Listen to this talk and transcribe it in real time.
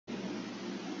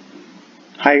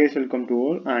Hi guys, welcome to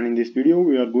all, and in this video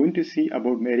we are going to see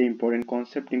about very important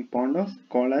concept in Pandas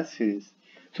called as series.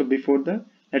 So before that,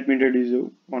 let me introduce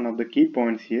you one of the key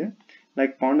points here.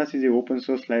 Like Pandas is an open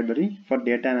source library for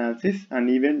data analysis and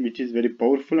even which is very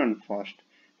powerful and fast.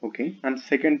 Okay, and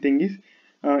second thing is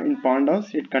in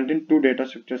Pandas it contains two data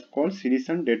structures called series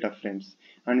and data frames.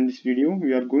 And in this video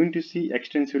we are going to see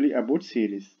extensively about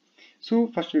series.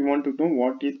 So first we want to know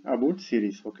what is about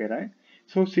series. Okay, right?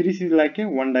 So series is like a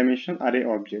one-dimensional array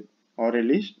object or a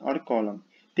list or a column.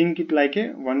 Think it like a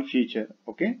one feature.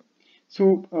 Okay.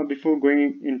 So before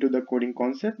going into the coding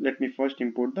concept, let me first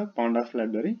import the Pandas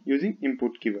library using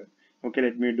input keyword. Okay,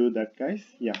 let me do that, guys.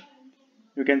 Yeah,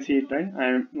 you can see it, right?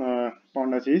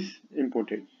 Pandas is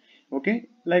imported. Okay,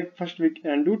 like first we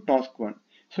can do task one.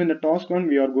 So in the task one,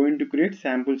 we are going to create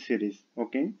sample series.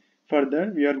 Okay,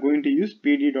 further we are going to use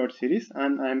pd.series,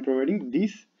 and I am providing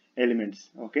these elements.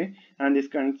 Okay, and this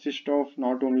consists of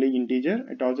not only integer,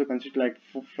 it also consists like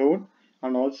float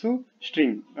and also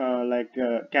string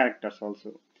characters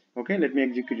also. Okay, let me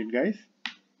execute it, guys.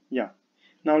 Yeah,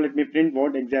 now let me print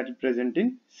what exactly present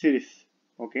in series.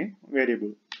 Okay,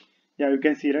 variable. Yeah, you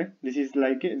can see, right? This is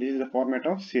this is the format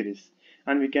of series,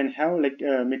 and we can have like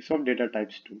a mix of data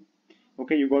types too.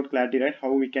 Okay, you got clarity, right?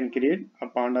 How we can create a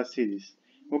Pandas series.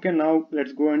 Okay, now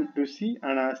let's go on to see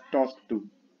and task 2.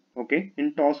 Okay,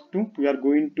 in task 2 we are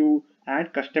going to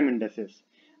add custom indices.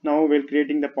 Now while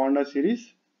creating the Pandas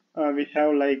series, we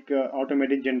have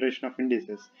automatic generation of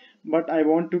indices, but I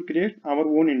want to create our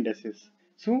own indices.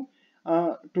 So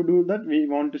to do that, we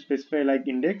want to specify like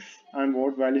index and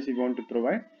what values we want to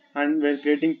provide. And when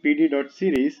creating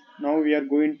pd.series, now we are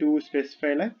going to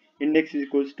specify like index is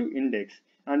equals to index,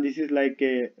 and this is like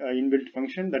a inbuilt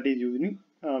function that is using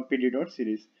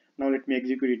pd.series. Now let me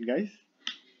execute it, guys.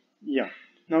 Yeah,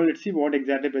 now let's see what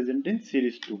exactly present in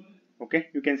series 2. Okay,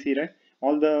 you can see, right,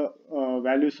 all the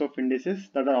values of indices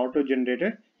that are auto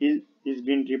generated is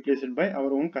being replaced by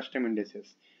our own custom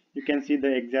indices. You can see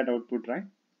the exact output, right?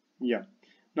 Yeah,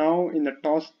 now in the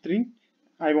task 3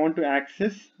 I want to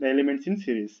access the elements in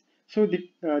series. So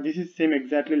this is same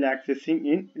exactly like accessing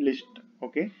in list.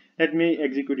 Okay, let me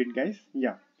execute it, guys.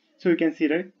 Yeah, so you can see,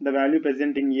 right, the value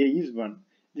present in A is 1.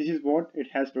 This is what it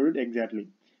has produced exactly.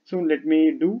 So let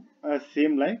me do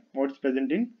same like what's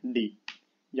present in D.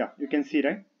 Yeah, you can see,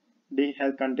 right, D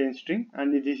has contains string,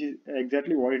 and this is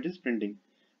exactly what it is printing.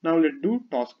 Now let's do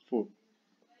task 4.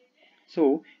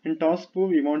 So in task 4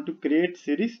 we want to create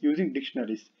series using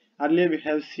dictionaries. Earlier we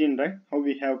have seen, right, how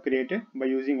we have created by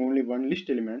using only one list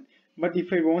element. But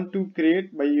if I want to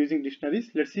create by using dictionaries,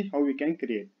 let's see how we can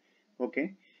create.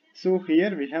 Okay, so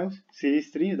here we have series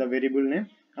 3, the variable name,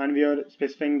 and we are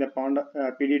specifying the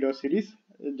pd.series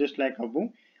just like above,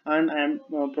 and I am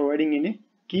providing in a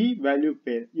key value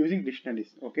pair using dictionaries.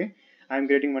 Okay, I am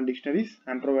creating one dictionaries.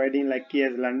 I am providing like key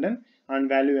as London and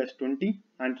value as 20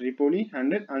 and Tripoli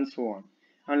 100 and so on.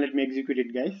 And let me execute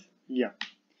it, guys. Yeah,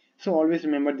 so always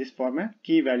remember this format,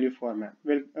 key value format.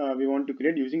 Well, we want to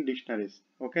create using dictionaries.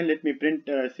 Okay, let me print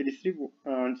series 3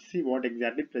 and see what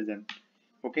exactly present.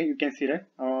 Okay, you can see that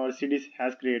our series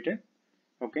has created.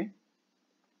 Okay,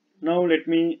 now let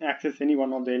me access any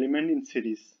one of the element in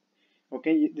series.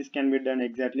 Okay, this can be done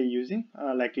exactly using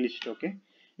like list. Okay,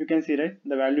 you can see, right,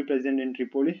 the value present in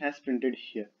Tripoli has printed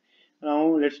here. Now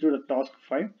let's do the task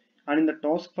 5, and in the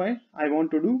task 5 I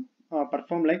want to do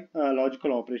perform like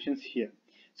logical operations here.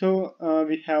 So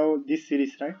we have this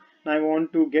series, right? Now I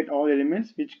want to get all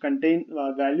elements which contain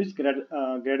values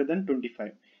greater than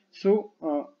 25.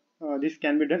 So this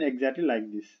can be done exactly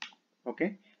like this.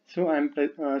 Okay, so I'm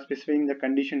specifying the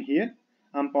condition here.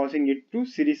 I'm passing it to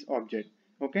series object.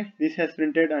 Okay, this has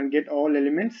printed and get all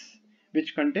elements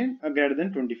which contain a greater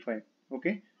than 25.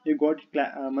 Okay, you got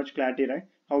much clarity, right?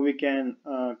 How we can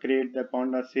create the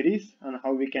Pandas series, and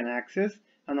how we can access,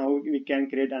 and how we can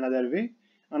create another way,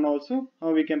 and also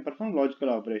how we can perform logical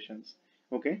operations.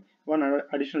 Okay, one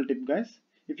additional tip, guys.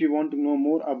 If you want to know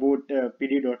more about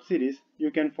pd.series, you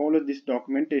can follow this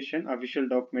documentation, official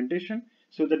documentation,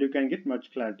 so that you can get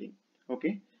much clarity.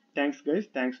 Okay, thanks guys,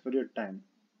 thanks for your time.